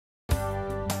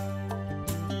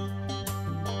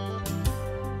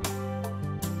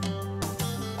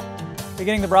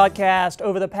Beginning the broadcast,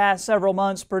 over the past several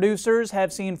months, producers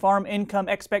have seen farm income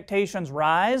expectations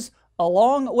rise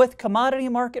along with commodity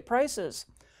market prices.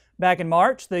 Back in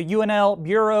March, the UNL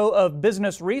Bureau of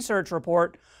Business Research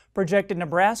report projected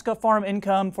Nebraska farm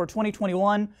income for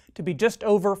 2021 to be just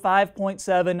over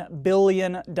 $5.7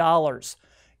 billion.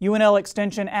 UNL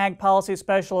Extension Ag Policy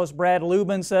Specialist Brad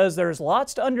Lubben says there's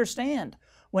lots to understand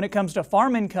when it comes to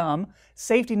farm income,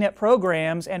 safety net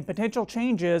programs, and potential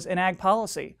changes in ag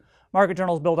policy. Market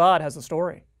Journal's Bill Dodd has the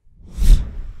story.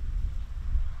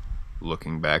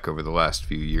 Looking back over the last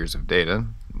few years of data,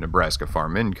 Nebraska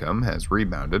farm income has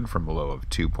rebounded from a low of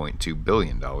 $2.2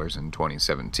 billion in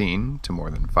 2017 to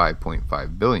more than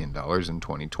 $5.5 billion in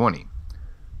 2020.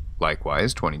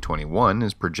 Likewise, 2021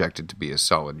 is projected to be a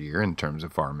solid year in terms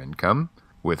of farm income.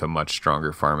 With a much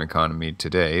stronger farm economy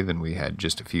today than we had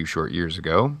just a few short years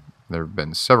ago, there have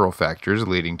been several factors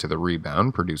leading to the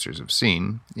rebound producers have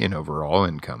seen in overall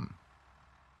income.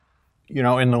 You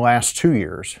know, in the last 2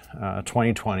 years,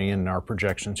 2020 and our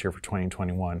projections here for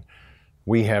 2021,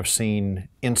 we have seen,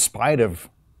 in spite of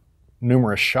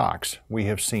numerous shocks, we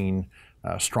have seen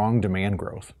strong demand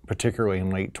growth, particularly in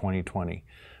late 2020,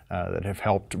 that have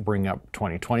helped bring up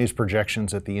 2020's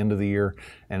projections at the end of the year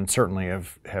and certainly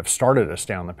have started us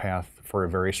down the path for a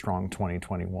very strong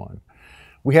 2021.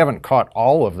 We haven't caught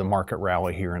all of the market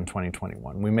rally here in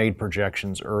 2021. We made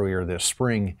projections earlier this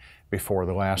spring before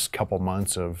the last couple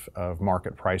months of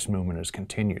market price movement has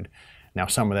continued. Now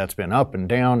some of that's been up and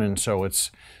down, and so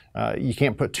it's you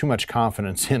can't put too much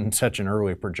confidence in such an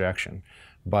early projection.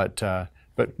 But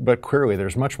clearly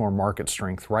there's much more market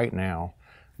strength right now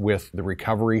with the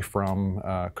recovery from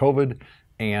COVID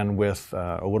and with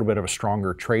a little bit of a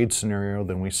stronger trade scenario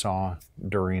than we saw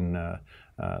during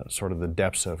sort of the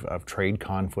depths of trade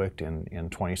conflict in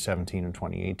 2017 and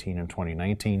 2018 and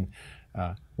 2019.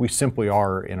 We simply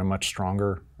are in a much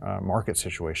stronger market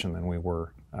situation than we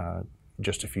were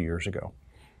just a few years ago.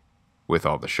 With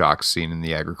all the shocks seen in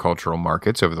the agricultural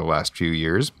markets over the last few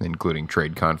years, including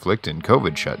trade conflict and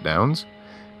COVID shutdowns,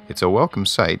 it's a welcome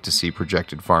sight to see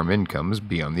projected farm incomes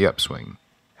be on the upswing.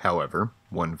 However,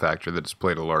 one factor that has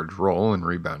played a large role in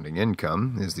rebounding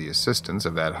income is the assistance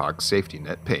of ad hoc safety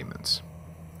net payments.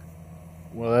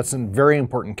 Well, that's a very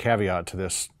important caveat to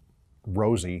this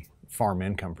rosy farm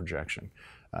income projection.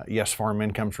 Yes, farm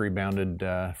income's rebounded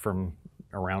from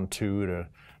around 2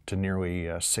 to nearly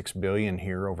 6 billion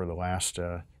here over the last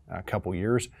couple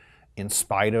years, in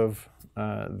spite of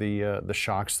the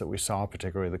shocks that we saw,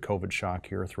 particularly the COVID shock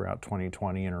here throughout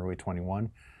 2020 and early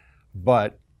 21.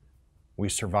 But we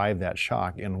survived that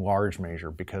shock in large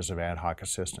measure because of ad hoc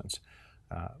assistance.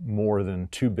 More than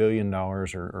 $2 billion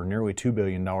or nearly $2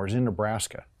 billion in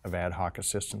Nebraska of ad hoc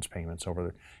assistance payments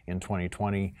in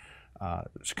 2020.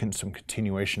 Some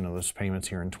continuation of those payments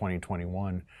here in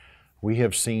 2021. We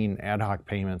have seen ad hoc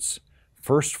payments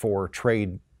first for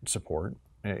trade support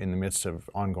in the midst of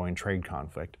ongoing trade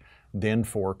conflict, then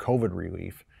for COVID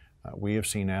relief. We have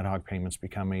seen ad hoc payments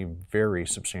become a very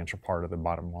substantial part of the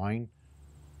bottom line.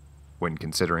 When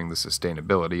considering the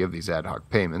sustainability of these ad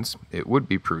hoc payments, it would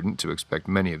be prudent to expect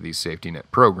many of these safety net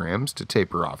programs to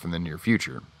taper off in the near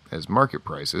future, as market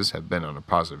prices have been on a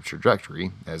positive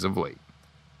trajectory as of late.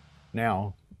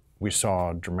 Now, we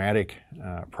saw dramatic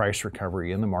price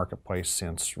recovery in the marketplace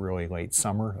since really late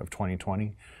summer of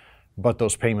 2020, but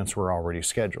those payments were already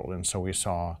scheduled, and so we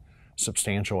saw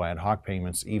substantial ad hoc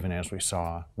payments even as we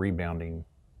saw rebounding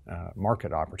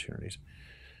market opportunities.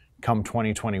 Come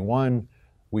 2021,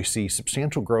 we see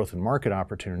substantial growth in market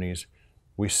opportunities.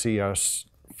 We see us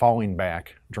falling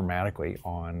back dramatically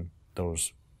on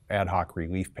those ad hoc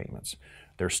relief payments.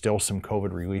 There's still some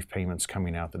COVID relief payments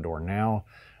coming out the door now.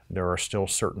 There are still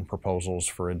certain proposals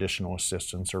for additional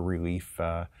assistance or relief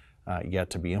yet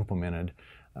to be implemented,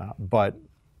 but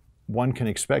one can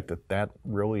expect that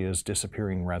really is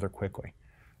disappearing rather quickly.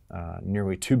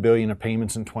 Nearly $2 billion of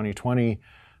payments in 2020,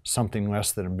 something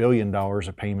less than $1 billion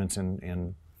of payments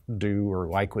in due or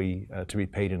likely to be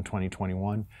paid in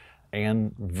 2021,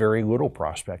 and very little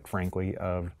prospect, frankly,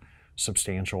 of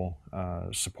substantial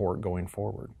support going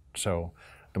forward. So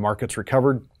the market's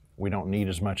recovered. We don't need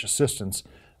as much assistance,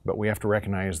 but we have to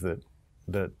recognize that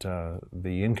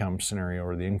the income scenario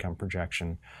or the income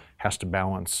projection has to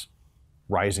balance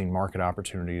rising market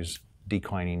opportunities,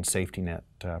 declining safety net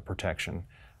protection.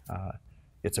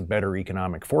 It's a better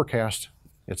economic forecast.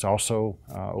 It's also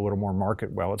a little more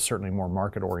it's certainly more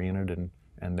market oriented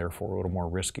and therefore a little more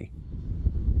risky.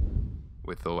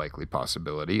 With the likely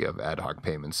possibility of ad hoc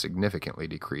payments significantly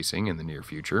decreasing in the near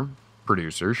future,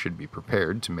 Producers should be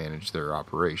prepared to manage their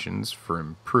operations for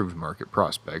improved market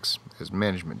prospects, as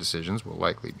management decisions will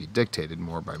likely be dictated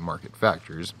more by market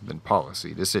factors than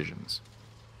policy decisions.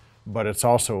 But it's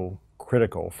also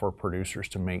critical for producers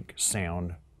to make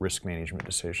sound risk management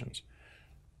decisions.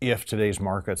 If today's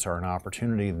markets are an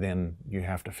opportunity, then you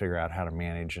have to figure out how to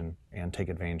manage and take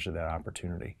advantage of that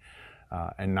opportunity.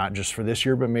 And not just for this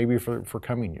year, but maybe for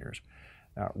coming years.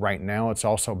 Right now, it's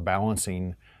also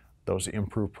balancing those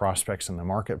improved prospects in the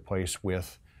marketplace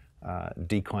with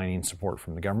declining support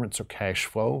from the government. So cash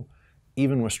flow,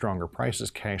 even with stronger prices,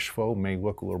 cash flow may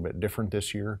look a little bit different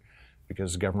this year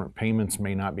because government payments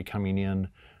may not be coming in,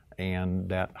 and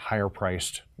that higher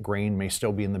priced grain may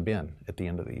still be in the bin at the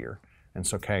end of the year. And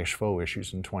so cash flow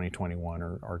issues in 2021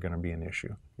 are going to be an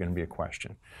issue, going to be a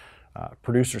question.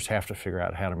 Producers have to figure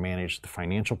out how to manage the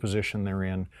financial position they're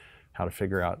in, how to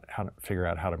figure out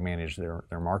how to manage their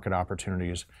market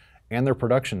opportunities and their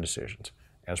production decisions.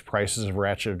 As prices have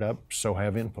ratcheted up, so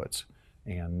have inputs,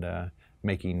 and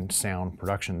making sound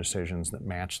production decisions that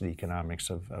match the economics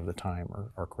of the time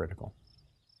are critical.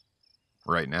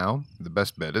 Right now, the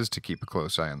best bet is to keep a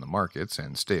close eye on the markets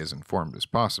and stay as informed as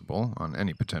possible on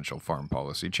any potential farm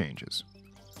policy changes.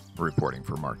 Reporting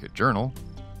for Market Journal,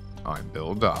 I'm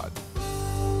Bill Dodd.